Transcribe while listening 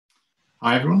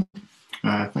Hi, everyone.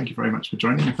 Thank you very much for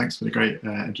joining, and thanks for the great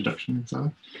introduction,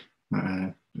 Sarah.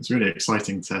 It's really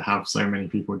exciting to have so many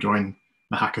people join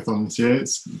the hackathon this year.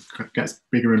 It gets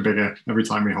bigger and bigger every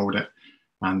time we hold it,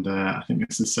 and I think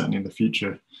this is certainly the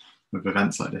future of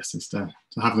events like this, is to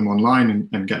have them online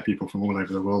and get people from all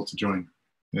over the world to join.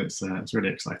 It's really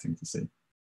exciting to see.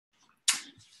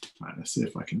 Right, let's see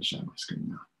if I can share my screen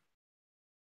now.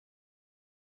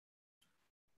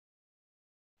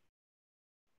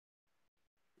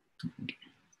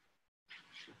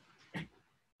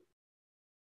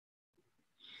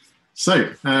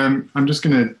 So I'm just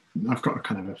going to, I've got a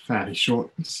kind of a fairly short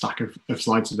stack of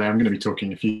slides today. I'm going to be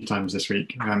talking a few times this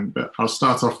week, but I'll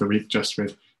start off the week just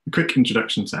with a quick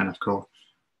introduction to NF Core.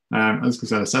 As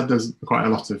Gisela said, there's quite a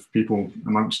lot of people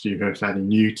amongst you who are fairly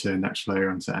new to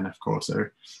Nextflow and to NF Core. So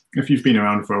if you've been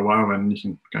around for a while, then you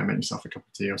can go and make yourself a cup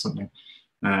of tea or something.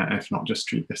 If not, just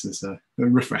treat this as a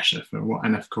refresher for what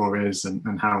NF Core is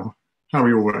and how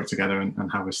we all work together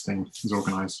and how this thing is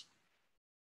organized.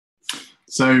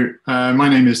 So my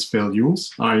name is Phil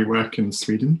Ewels. I work in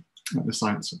Sweden at the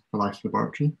Science for Life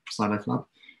Laboratory, SciLife Lab,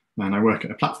 and I work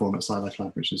at a platform at SciLife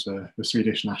Lab, which is the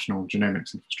Swedish National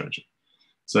Genomics Infrastructure.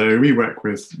 So we work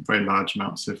with very large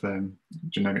amounts of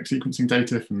genomic sequencing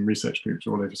data from research groups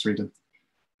all over Sweden.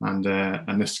 And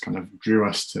this kind of drew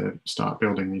us to start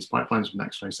building these pipelines with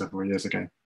Nextflow several years ago.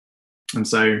 And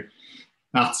so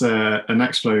at a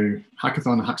Nextflow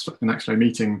hackathon, a Nextflow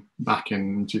meeting back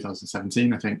in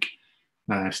 2017, I think,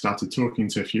 started talking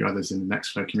to a few others in the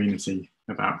Nextflow community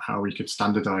about how we could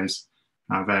standardize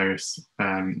our various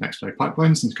Nextflow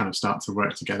pipelines and kind of start to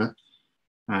work together.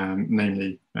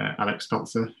 Namely Alex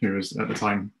Peltzer, who was at the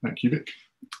time at Cubic,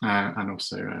 and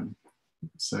also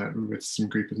with some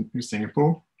group in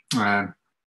Singapore, and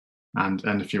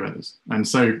a few others. And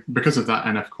so because of that,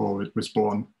 NF Core was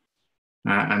born.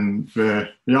 And the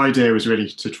idea was really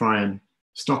to try and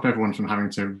stop everyone from having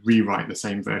to rewrite the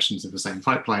same versions of the same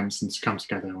pipelines and to come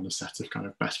together on a set of kind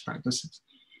of best practices.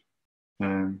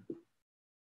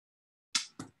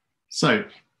 So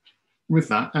with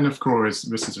that, NF Core this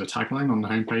is a tagline on the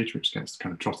homepage, which gets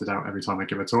kind of trotted out every time I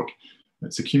give a talk.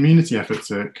 It's a community effort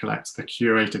to collect a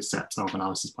curated set of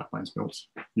analysis pipelines built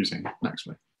using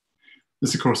Nextflow.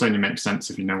 This, of course, only makes sense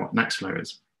if you know what Nextflow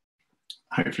is.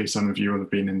 Hopefully some of you will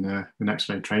have been in the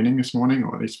Nextflow training this morning,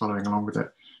 or at least following along with it,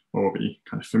 or be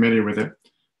kind of familiar with it.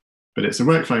 But it's a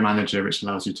workflow manager which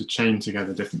allows you to chain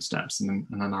together different steps in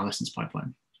an analysis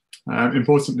pipeline.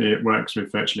 Importantly, it works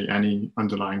with virtually any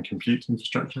underlying compute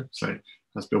infrastructure. So it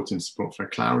has built-in support for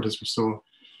cloud, as we saw,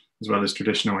 as well as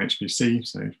traditional HPC.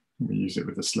 So we use it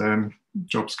with the Slurm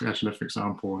job scheduler, for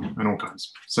example, and all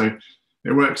kinds. So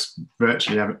it works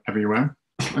virtually everywhere.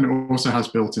 And it also has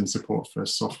built-in support for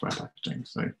software packaging.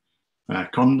 So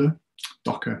Conda,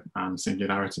 Docker, and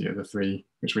Singularity are the three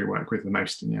which we work with the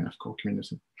most in the NF Core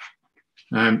community.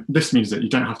 This means that you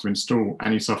don't have to install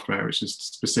any software which is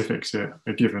specific to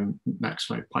a given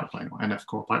Nextflow pipeline or NF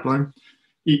Core pipeline.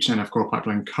 Each NF Core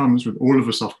pipeline comes with all of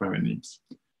the software it needs.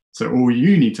 So all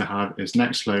you need to have is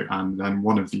Nextflow and then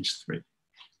one of these three.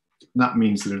 That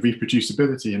means that the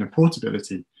reproducibility and the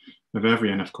portability of every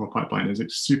NF Core pipeline is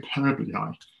superbly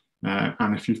high.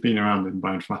 And if you've been around in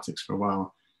bioinformatics for a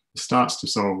while, it starts to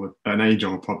solve an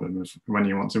age-old problem of when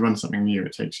you want to run something new,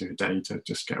 it takes you a day to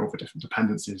just get all the different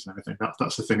dependencies and everything.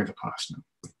 That's a thing of the past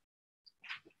now.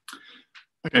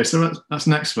 Okay, so that's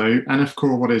Nextflow. NF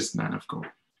Core, what is NF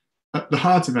Core? At the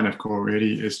heart of NF Core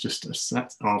really is just a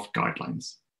set of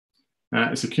guidelines.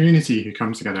 It's a community who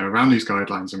comes together around these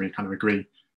guidelines and we kind of agree,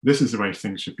 this is the way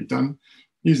things should be done.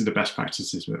 These are the best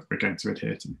practices that we're going to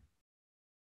adhere to.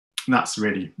 And that's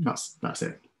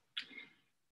it.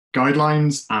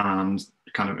 Guidelines and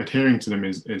kind of adhering to them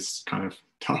is kind of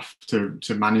tough to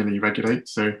manually regulate.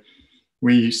 So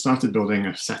we started building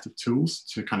a set of tools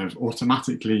to kind of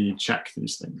automatically check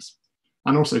these things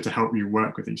and also to help you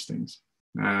work with these things,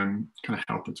 kind of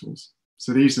helper tools.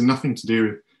 So these are nothing to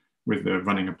do with the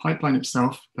running a pipeline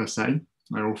itself per se.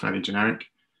 They're all fairly generic.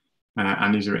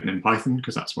 And these are written in Python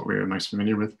because that's what we're most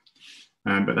familiar with.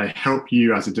 But they help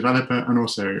you as a developer and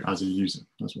also as a user,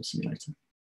 as we'll see later.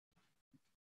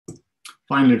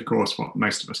 Finally, of course, what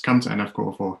most of us come to NF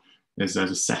Core for is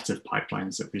there's a set of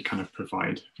pipelines that we kind of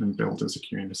provide and build as a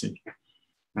community.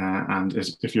 And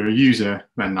if you're a user,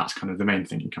 then that's kind of the main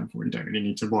thing you come for. You don't really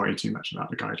need to worry too much about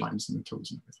the guidelines and the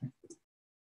tools and everything.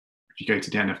 If you go to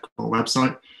the NF Core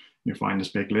website, you'll find this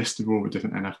big list of all the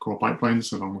different NF Core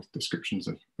pipelines along with descriptions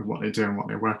of what they do and what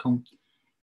they work on.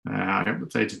 I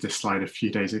updated this slide a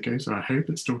few days ago, so I hope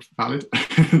it's still valid,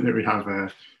 that we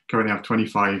have currently have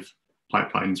 25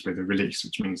 pipelines with a release,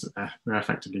 which means that they're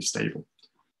effectively stable.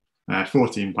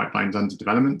 14 pipelines under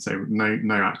development, so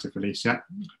no active release yet,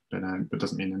 but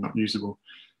doesn't mean they're not usable.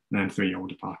 And then 3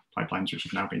 older pipelines which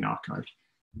have now been archived.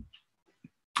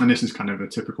 And this is kind of a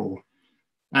typical,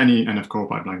 any NF core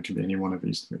pipeline can be any one of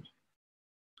these 3.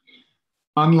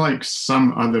 Unlike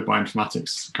some other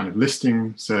bioinformatics kind of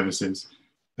listing services,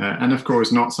 NF core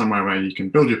is not somewhere where you can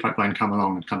build your pipeline, come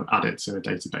along and kind of add it to a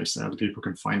database so other people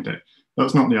can find it.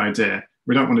 That's not the idea.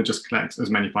 We don't want to just collect as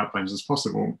many pipelines as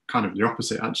possible, kind of the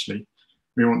opposite actually.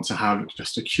 We want to have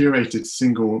just a curated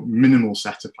single minimal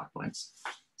set of pipelines.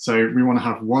 So we want to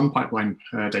have 1 pipeline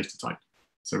per data type.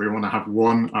 So we want to have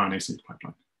 1 RNA-seq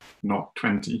pipeline, not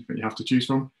 20 that you have to choose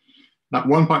from. That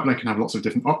 1 pipeline can have lots of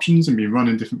different options and be run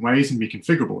in different ways and be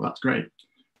configurable, that's great.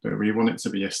 But we want it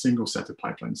to be a single set of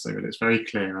pipelines so that it's very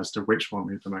clear as to which one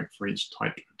we promote for each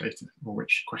type of data or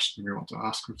which question we want to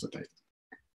ask with the data.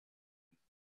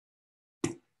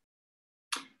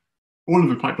 All of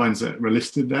the pipelines that were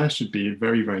listed there should be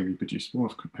very, very reproducible.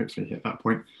 I've hopefully hit that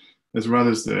point, as well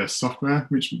as the software,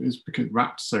 which is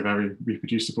wrapped, so very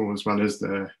reproducible, as well as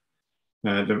the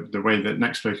way that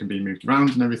Nextflow can be moved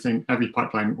around and everything. Every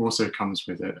pipeline also comes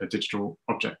with a digital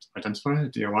object identifier, a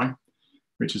DOI,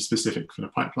 which is specific for the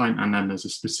pipeline. And then there's a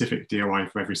specific DOI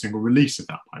for every single release of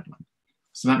that pipeline.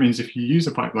 So that means if you use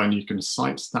a pipeline, you can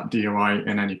cite that DOI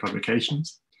in any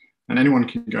publications. And anyone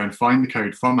can go and find the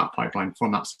code from that pipeline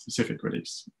from that specific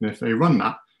release. And if they run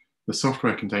that, the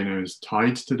software container is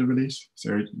tied to the release.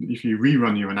 So if you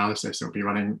rerun your analysis, it'll be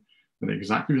running with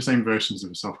exactly the same versions of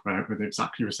the software with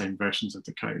exactly the same versions of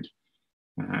the code.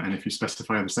 And if you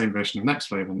specify the same version of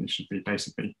Nextflow, then it should be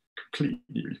basically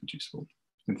completely reproducible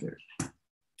in theory.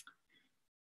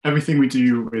 Everything we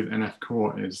do with NF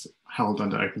Core is held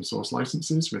under open source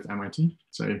licenses with MIT.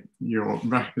 So your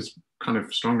rep is kind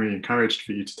of strongly encouraged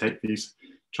for you to take these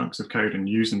chunks of code and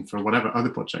use them for whatever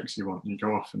other projects you want. You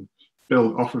go off and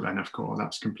build off of NF Core,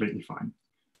 that's completely fine.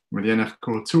 With the NF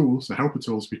Core tools, the helper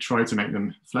tools, we try to make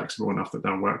them flexible enough that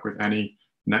they'll work with any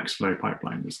Nextflow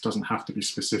pipeline. This doesn't have to be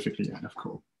specifically NF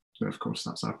Core. So of course,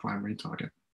 that's our primary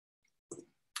target.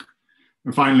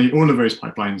 And finally, all of those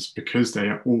pipelines, because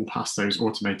they all pass those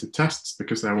automated tests,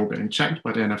 because they're all being checked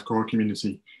by the NF Core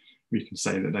community, we can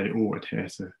say that they all adhere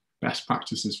to best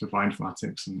practices for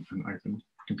bioinformatics and open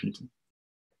computing.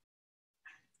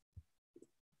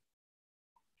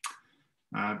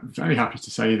 Very happy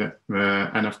to say that the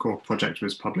NF Core project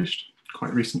was published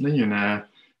quite recently in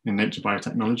Nature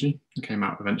Biotechnology. It came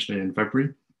out eventually in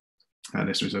February.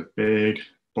 This was a big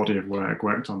body of work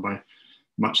worked on by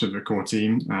much of the core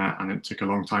team, and it took a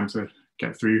long time to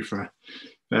get through for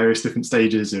various different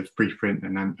stages of preprint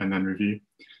and then review.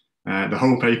 The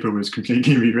whole paper was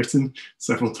completely rewritten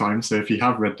several times, so if you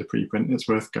have read the preprint, it's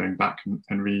worth going back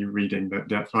and rereading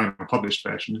the final published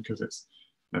version because it's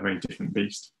a very different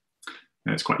beast.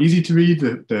 It's quite easy to read.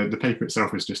 The paper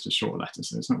itself is just a short letter,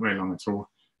 so it's not very long at all.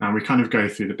 And we kind of go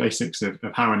through the basics of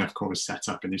how NF Core is set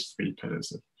up in these 3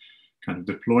 pillars of kind of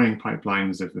deploying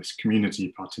pipelines, of this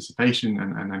community participation,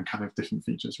 and then kind of different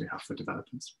features we have for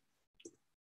developers.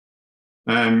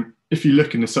 If you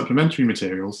look in the supplementary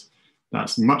materials,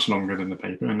 that's much longer than the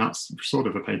paper, and that's sort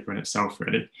of a paper in itself,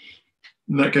 really.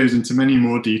 That goes into many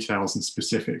more details and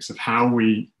specifics of how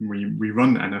we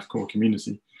run the NF Core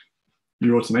community,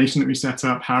 the automation that we set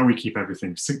up, how we keep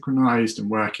everything synchronized and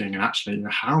working, and actually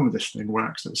how this thing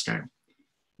works at scale.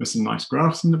 There's some nice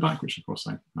graphs in the back, which of course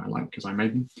I like because I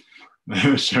made them,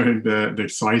 showing the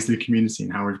size of the community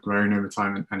and how we've grown over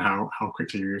time and how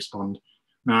quickly we respond.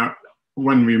 Now,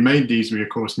 when we made these, we of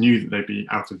course knew that they'd be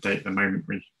out of date the moment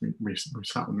we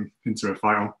sat them into a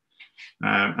file.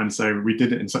 And so we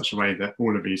did it in such a way that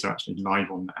all of these are actually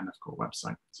live on the NF Core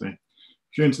website. So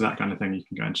if you're into that kind of thing, you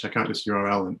can go and check out this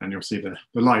URL and you'll see the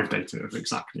live data of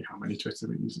exactly how many Twitter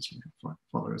users we have,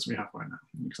 followers we have right now,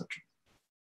 etc.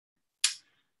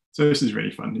 So this is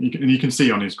really fun. You can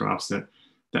see on these graphs that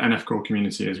the NF Core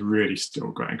community is really still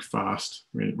growing fast.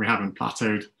 We haven't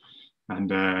plateaued,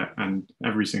 and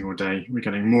every single day we're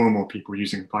getting more and more people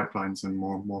using pipelines and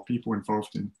more people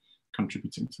involved in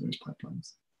contributing to those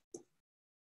pipelines.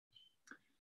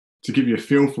 To give you a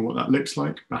feel for what that looks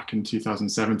like, back in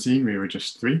 2017, we were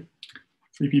just three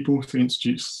people, 3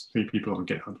 institutes, 3 people on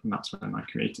GitHub, and that's when I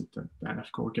created the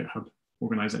NF Core GitHub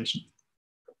organization.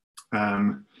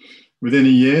 Within a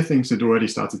year, things had already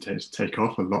started to take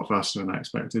off a lot faster than I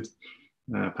expected.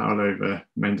 Paolo, the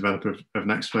main developer of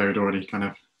Nextflow, had already kind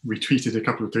of retweeted a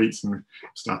couple of tweets and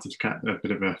started to get a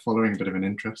bit of a following, a bit of an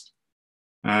interest.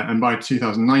 And by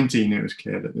 2019, it was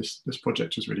clear that this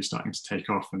project was really starting to take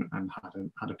off and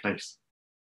had a place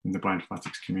in the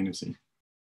bioinformatics community.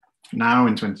 Now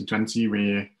in 2020,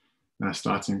 we're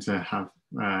starting to have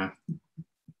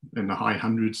in the high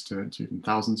hundreds to even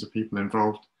thousands of people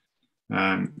involved.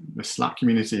 The Slack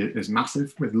community is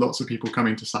massive, with lots of people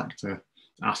coming to Slack to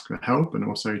ask for help and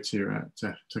also to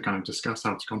kind of discuss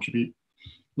how to contribute.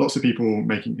 Lots of people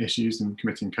making issues and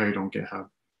committing code on GitHub,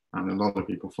 and a lot of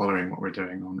people following what we're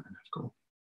doing on NF Core.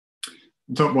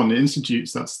 The top one, the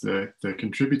institutes, that's the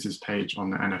contributors page on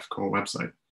the NF Core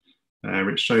website,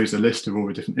 which shows a list of all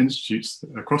the different institutes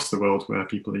across the world where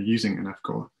people are using NF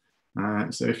Core.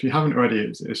 So if you haven't already,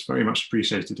 it's very much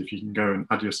appreciated if you can go and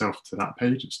add yourself to that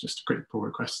page. It's just a quick pull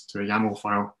request to a YAML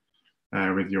file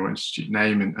with your institute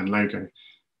name and logo.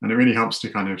 And it really helps to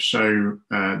kind of show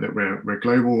that we're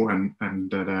global and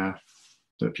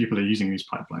that people are using these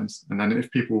pipelines. And then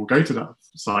if people go to that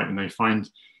site and they find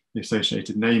the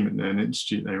associated name in an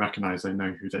institute they recognize, they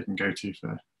know who they can go to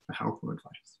for help or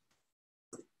advice.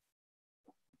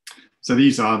 So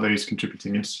these are those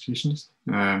contributing institutions.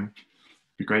 It'd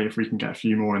be great if we can get a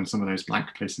few more in some of those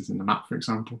blank places in the map, for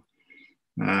example.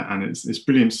 And it's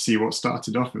brilliant to see what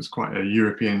started off as quite a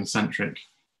European-centric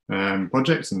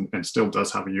project and still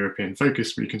does have a European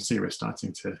focus, but you can see we're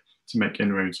starting to make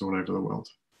inroads all over the world.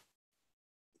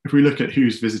 If we look at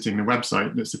who's visiting the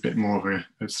website, that's a bit more of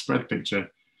a spread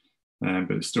picture,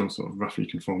 but it still sort of roughly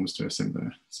conforms to a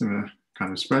similar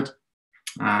kind of spread.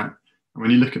 And when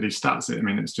you look at these stats, I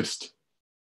mean, it's just,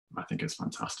 I think it's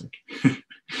fantastic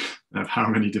of how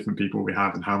many different people we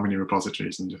have and how many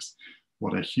repositories, and just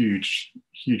what a huge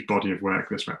body of work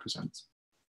this represents.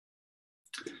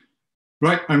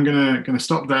 Right, I'm gonna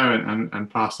stop there and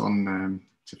pass on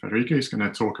to Federico, who's going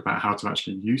to talk about how to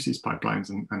actually use these pipelines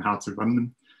and how to run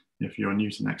them if you're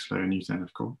new to Nextflow and new to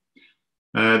NF Core.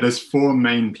 There's 4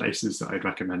 main places that I'd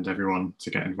recommend everyone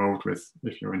to get involved with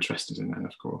if you're interested in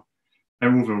NF Core.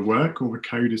 All the work, all the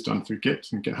code is done through Git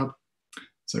and GitHub.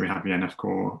 So we have the NF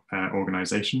Core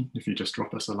organization. If you just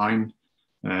drop us a line,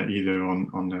 either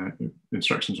on the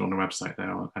instructions on the website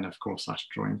there, or NF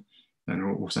Core/join,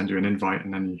 then we'll send you an invite,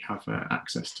 and then you have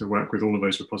access to work with all of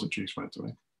those repositories right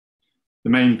away. The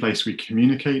main place we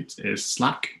communicate is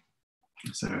Slack.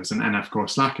 So it's an NF Core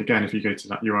Slack. Again, if you go to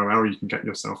that URL, you can get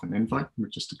yourself an invite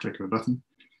with just a click of a button.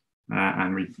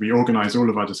 And we organize all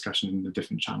of our discussion in the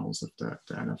different channels of the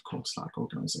NF Core Slack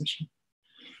organization.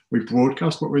 We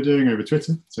broadcast what we're doing over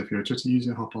Twitter. So if you're a Twitter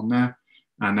user, hop on there.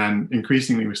 And then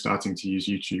increasingly, we're starting to use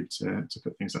YouTube to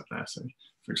put things up there. So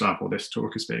for example, this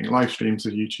talk is being live streamed to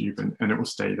YouTube, and it will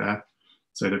stay there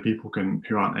so that people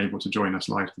who aren't able to join us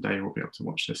live today will be able to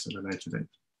watch this at a later date.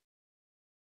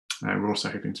 We're also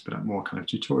hoping to put up more kind of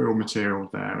tutorial material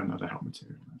there and other help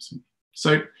material there soon.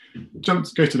 So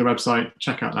go to the website,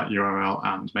 check out that URL,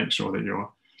 and make sure that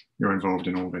you're involved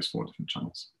in all those 4 different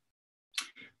channels.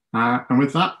 And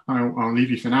with that, I'll leave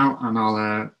you for now, and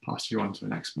I'll pass you on to the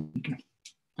next speaker.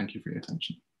 Thank you for your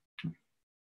attention.